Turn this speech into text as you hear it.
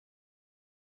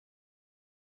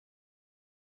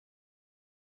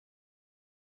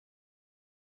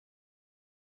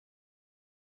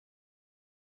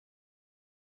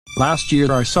Last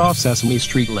year I saw Sesame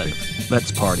Street live.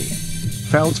 Let's party.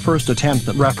 Feld's first attempt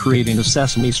at recreating the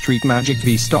Sesame Street magic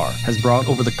VStar has brought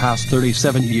over the past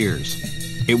 37 years.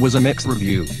 It was a mixed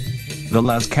review. The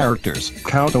last characters,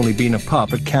 count only being a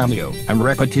puppet cameo, and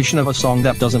repetition of a song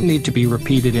that doesn't need to be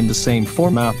repeated in the same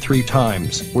format 3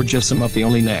 times, were just some of the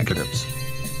only negatives.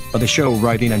 But the show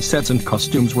writing and sets and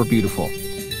costumes were beautiful.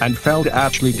 And Feld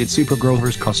actually did Super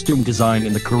Grover's costume design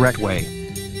in the correct way.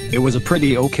 It was a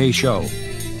pretty okay show.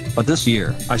 But this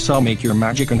year, I saw Make Your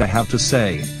Magic and I have to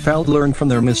say, Feld learned from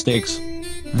their mistakes.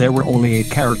 There were only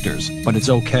 8 characters, but it's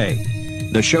okay.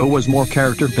 The show was more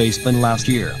character-based than last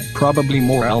year, probably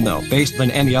more Elmo-based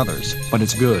than any others, but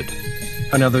it's good.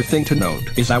 Another thing to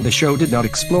note is how the show did not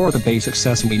explore the basic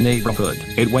Sesame neighborhood,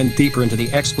 it went deeper into the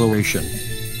exploration.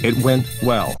 It went,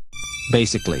 well,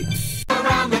 basically.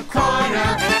 Around the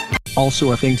corner.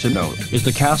 Also a thing to note is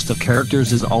the cast of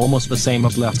characters is almost the same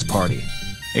as Left's Party.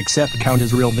 Except Count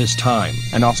is real this time,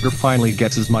 and Oscar finally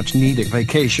gets his much-needed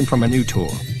vacation from a new tour.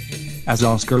 As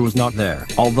Oscar was not there,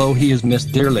 although he is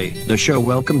missed dearly, the show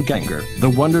welcomed Gonger, the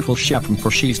wonderful chef from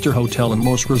Worcester Hotel and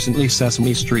most recently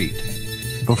Sesame Street.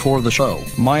 Before the show,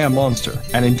 Maya Monster,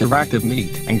 an interactive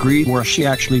meet and greet where she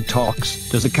actually talks,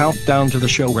 does a countdown to the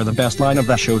show where the best line of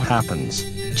that show happens.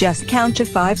 Just count to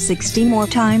 560 more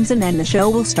times and then the show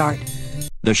will start.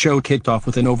 The show kicked off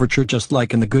with an overture just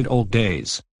like in the good old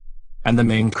days. And the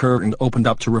main curtain opened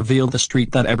up to reveal the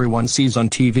street that everyone sees on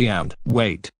TV and,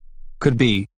 wait. Could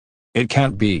be. It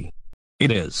can't be.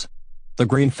 It is. The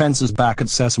green fence is back at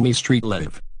Sesame Street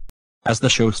Live. As the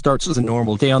show starts as a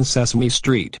normal day on Sesame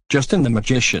Street, Justin the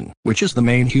Magician, which is the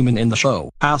main human in the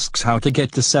show, asks how to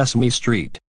get to Sesame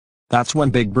Street. That's when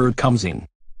Big Bird comes in.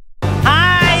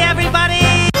 Hi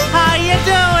everybody! How you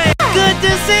doing? Good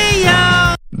to see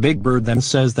ya! Big Bird then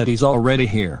says that he's already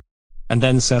here. And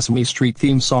then Sesame Street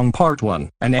theme song part 1,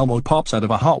 and Elmo pops out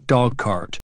of a hot dog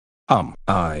cart.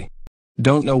 I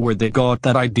don't know where they got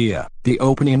that idea. The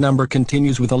opening number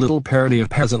continues with a little parody of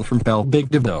Peasant from Bell Big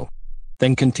Divdo.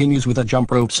 Then continues with a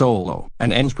jump rope solo,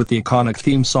 and ends with the iconic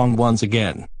theme song once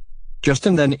again.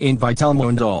 Justin then invites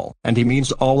Elmo and he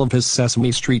means all of his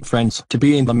Sesame Street friends to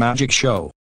be in the magic show.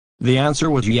 The answer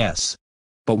was yes.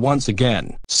 But once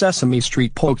again, Sesame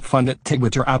Street poked fun at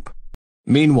Twitter app.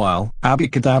 Meanwhile,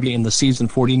 Cadabby in the season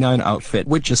 49 outfit,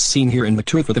 which is seen here in the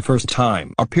tour for the first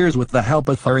time, appears with the help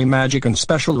of fairy magic and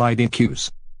special lighting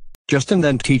cues. Justin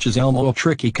then teaches Elmo a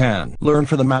trick he can learn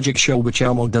for the magic show which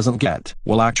Elmo doesn't get.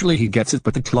 Well, actually he gets it,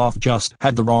 but the cloth just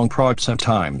had the wrong props at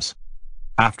times.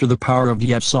 After the Power of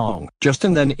Yet song,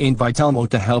 Justin then invites Elmo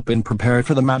to help him prepare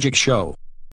for the magic show.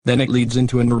 Then it leads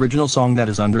into an original song that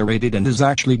is underrated and is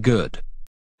actually good.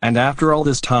 And after all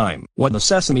this time, what the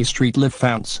Sesame Street Live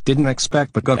fans didn't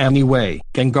expect but got anyway,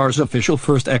 Gonger's official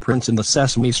first appearance in the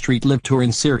Sesame Street Live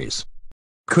touring series.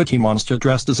 Cookie Monster,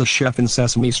 dressed as a chef in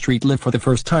Sesame Street Live for the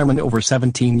first time in over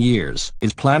 17 years,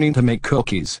 is planning to make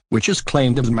cookies, which is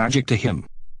claimed as magic to him.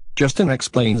 Justin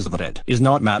explains that it is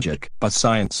not magic, but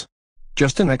science.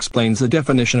 Justin explains the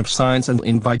definition of science and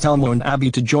invites Elmo and Abby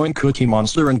to join Cookie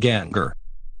Monster and Gonger.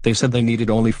 They said they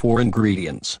needed only 4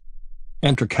 ingredients.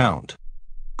 Enter Count.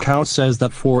 Count says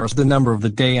that 4 is the number of the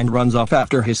day and runs off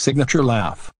after his signature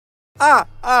laugh.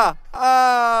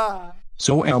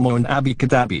 So Elmo and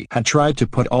Cadabby had tried to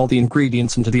put all the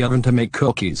ingredients into the oven to make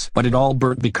cookies, but it all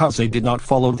burnt because they did not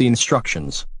follow the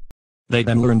instructions. They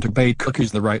then learned to bake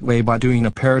cookies the right way by doing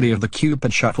a parody of the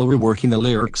Cupid Shuffle, reworking the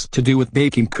lyrics to do with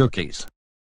baking cookies.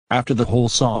 After the whole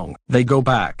song, they go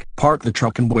back, park the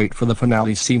truck and wait for the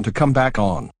finale scene to come back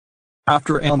on.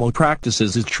 After Elmo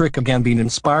practices his trick again, being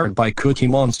inspired by Cookie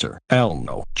Monster,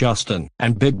 Elmo, Justin,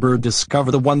 and Big Bird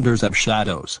discover the wonders of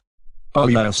shadows. Oh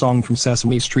yeah, a song from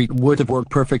Sesame Street would have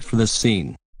worked perfect for this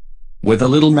scene. With a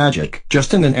little magic,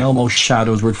 Justin and Elmo's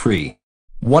shadows were free.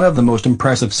 One of the most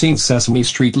impressive scenes Sesame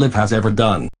Street Live has ever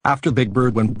done. After Big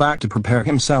Bird went back to prepare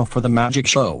himself for the magic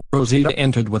show, Rosita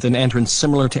entered with an entrance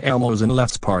similar to Elmo's in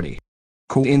Left's Party.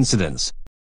 Coincidence?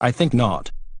 I think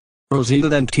not. Rosita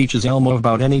then teaches Elmo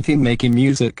about anything making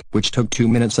music, which took 2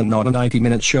 minutes and not a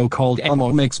 90-minute show called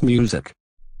Elmo Makes Music.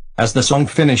 As the song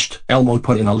finished, Elmo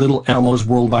put in a little Elmo's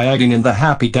World by adding in the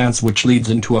happy dance, which leads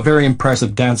into a very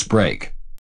impressive dance break.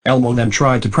 Elmo then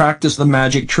tried to practice the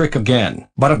magic trick again,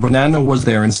 but a banana was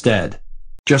there instead.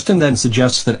 Justin then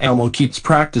suggests that Elmo keeps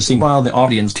practicing while the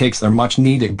audience takes their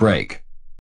much-needed break.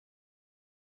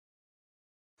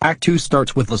 Act 2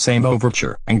 starts with the same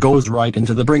overture, and goes right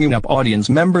into the bringing up audience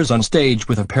members on stage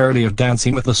with a parody of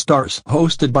Dancing with the Stars,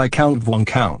 hosted by Count Von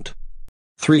Count.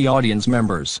 3 audience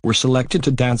members were selected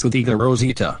to dance with either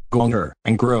Rosita, Gonger,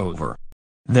 and Grover.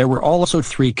 There were also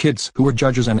 3 kids who were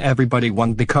judges and everybody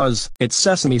won because it's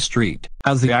Sesame Street.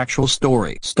 As the actual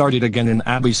story started again in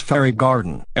Abby's fairy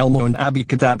garden, Elmo and Abby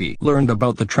Cadabby learned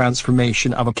about the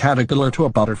transformation of a caterpillar to a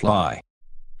butterfly.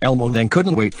 Elmo then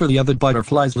couldn't wait for the other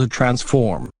butterflies to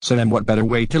transform, so then what better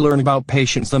way to learn about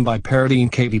patience than by parodying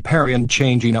Katy Perry and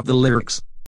changing up the lyrics?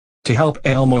 To help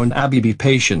Elmo and Abby be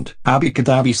patient, Abby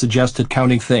Cadabby suggested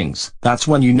counting things. That's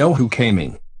when you know who came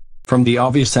in from the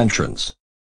obvious entrance.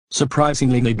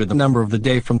 Surprisingly, they did the number of the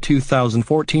day from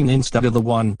 2014 instead of the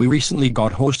one we recently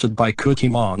got hosted by Cookie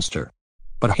Monster.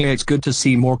 But hey, it's good to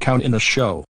see more count in the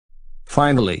show.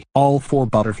 Finally, all 4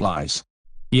 butterflies,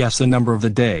 yes, the number of the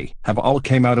day, have all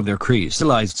came out of their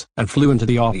chrysalises and flew into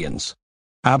the audience.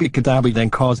 Abby Cadabby then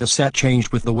caused a set change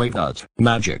with the wave of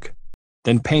magic.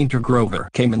 Then painter Grover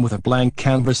came in with a blank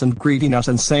canvas and greeting us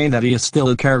and saying that he is still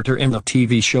a character in the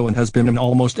TV show and has been in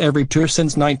almost every tour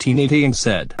since 1980 and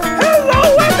said,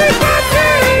 "Hello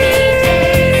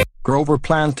everybody!" Grover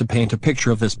plans to paint a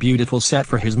picture of this beautiful set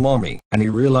for his mommy, and he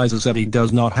realizes that he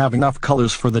does not have enough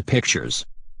colors for the pictures.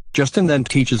 Justin then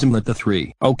teaches him that the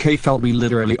 3 OK Feld we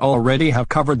literally already have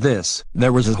covered this.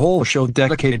 There was a whole show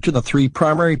dedicated to the 3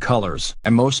 primary colors,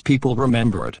 and most people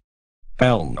remember it.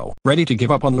 Elmo, ready to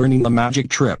give up on learning the magic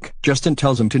trick, Justin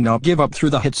tells him to not give up through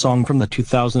the hit song from the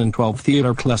 2012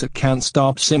 theater classic Can't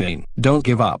Stop Singing, Don't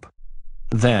Give Up.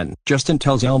 Then, Justin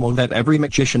tells Elmo that every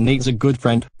magician needs a good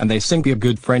friend, and they sing Be a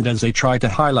Good Friend as they try to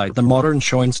highlight the modern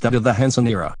show instead of the Henson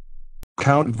era.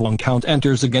 Count Von Count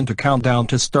enters again to count down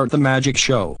to start the magic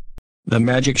show. The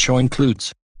magic show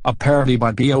includes a parody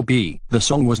by B.O.B. The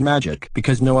song was magic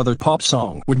because no other pop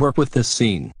song would work with this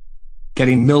scene.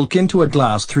 Getting milk into a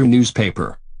glass through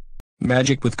newspaper.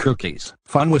 Magic with cookies,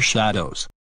 fun with shadows.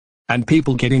 And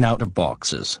people getting out of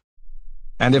boxes.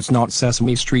 And it's not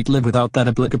Sesame Street Live without that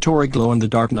obligatory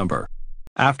glow-in-the-dark number.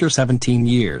 After 17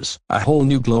 years, a whole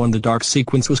new glow-in-the-dark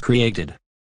sequence was created.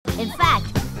 In fact,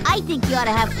 I think you ought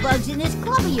to have bugs in this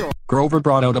club of yours. Grover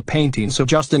brought out a painting so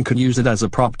Justin could use it as a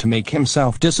prop to make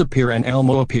himself disappear and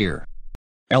Elmo appear.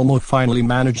 Elmo finally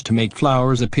managed to make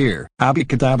flowers appear. Abby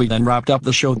Cadabby then wrapped up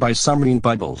the show by summoning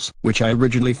bubbles, which I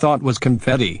originally thought was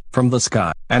confetti, from the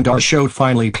sky. And our show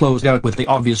finally closed out with the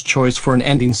obvious choice for an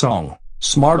ending song.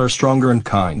 Smarter, Stronger and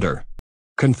Kinder.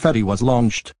 Confetti was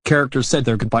launched, characters said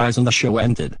their goodbyes and the show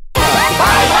ended.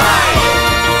 Bye-bye!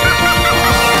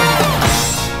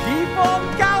 Keep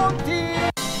on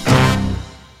counting!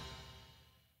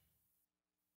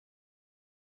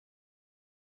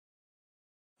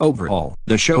 Overall,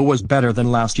 the show was better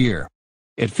than last year.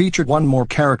 It featured one more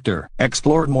character,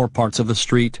 explored more parts of the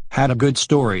street, had a good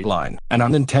storyline, and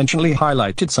unintentionally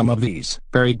highlighted some of these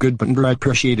very good but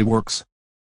underappreciated works.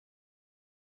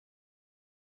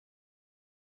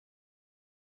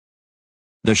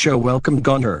 The show welcomed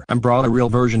Gonger and brought a real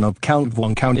version of Count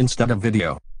Von Count instead of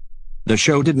video. The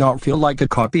show did not feel like a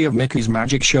copy of Mickey's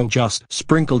Magic Show just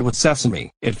sprinkled with Sesame.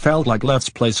 It felt like Let's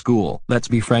Play School, Let's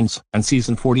Be Friends, and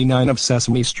Season 49 of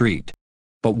Sesame Street.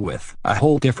 But with a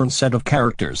whole different set of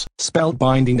characters,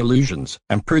 spellbinding illusions,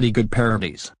 and pretty good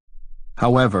parodies.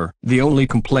 However, the only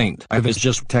complaint I have is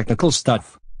just technical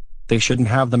stuff. They shouldn't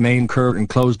have the main curtain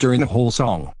closed during the whole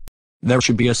song. There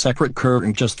should be a separate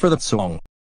curtain just for that song.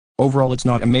 Overall, it's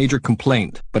not a major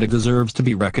complaint, but it deserves to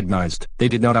be recognized. They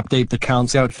did not update the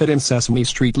Count's outfit in Sesame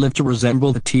Street Live to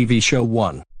resemble the TV show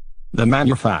one. The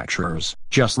manufacturers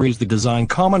just reused the design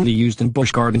commonly used in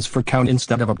Busch Gardens for Count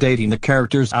instead of updating the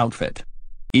character's outfit.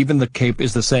 Even the cape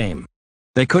is the same.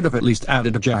 They could have at least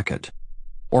added a jacket.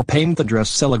 Or paint the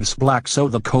dress Celigus black so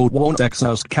the coat won't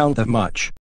exhaust Count that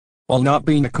much. While not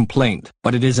being a complaint,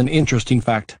 but it is an interesting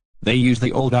fact, they used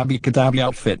the old Abby Cadabby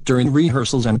outfit during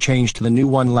rehearsals and changed to the new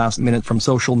one last minute from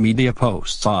social media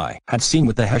posts I had seen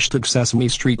with the hashtag Sesame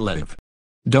Street Live.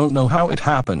 Don't know how it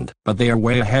happened, but they are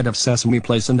way ahead of Sesame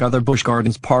Place and other Busch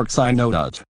Gardens parks I know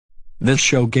of. This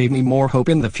show gave me more hope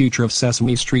in the future of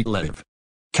Sesame Street Live.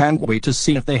 Can't wait to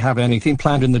see if they have anything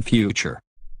planned in the future.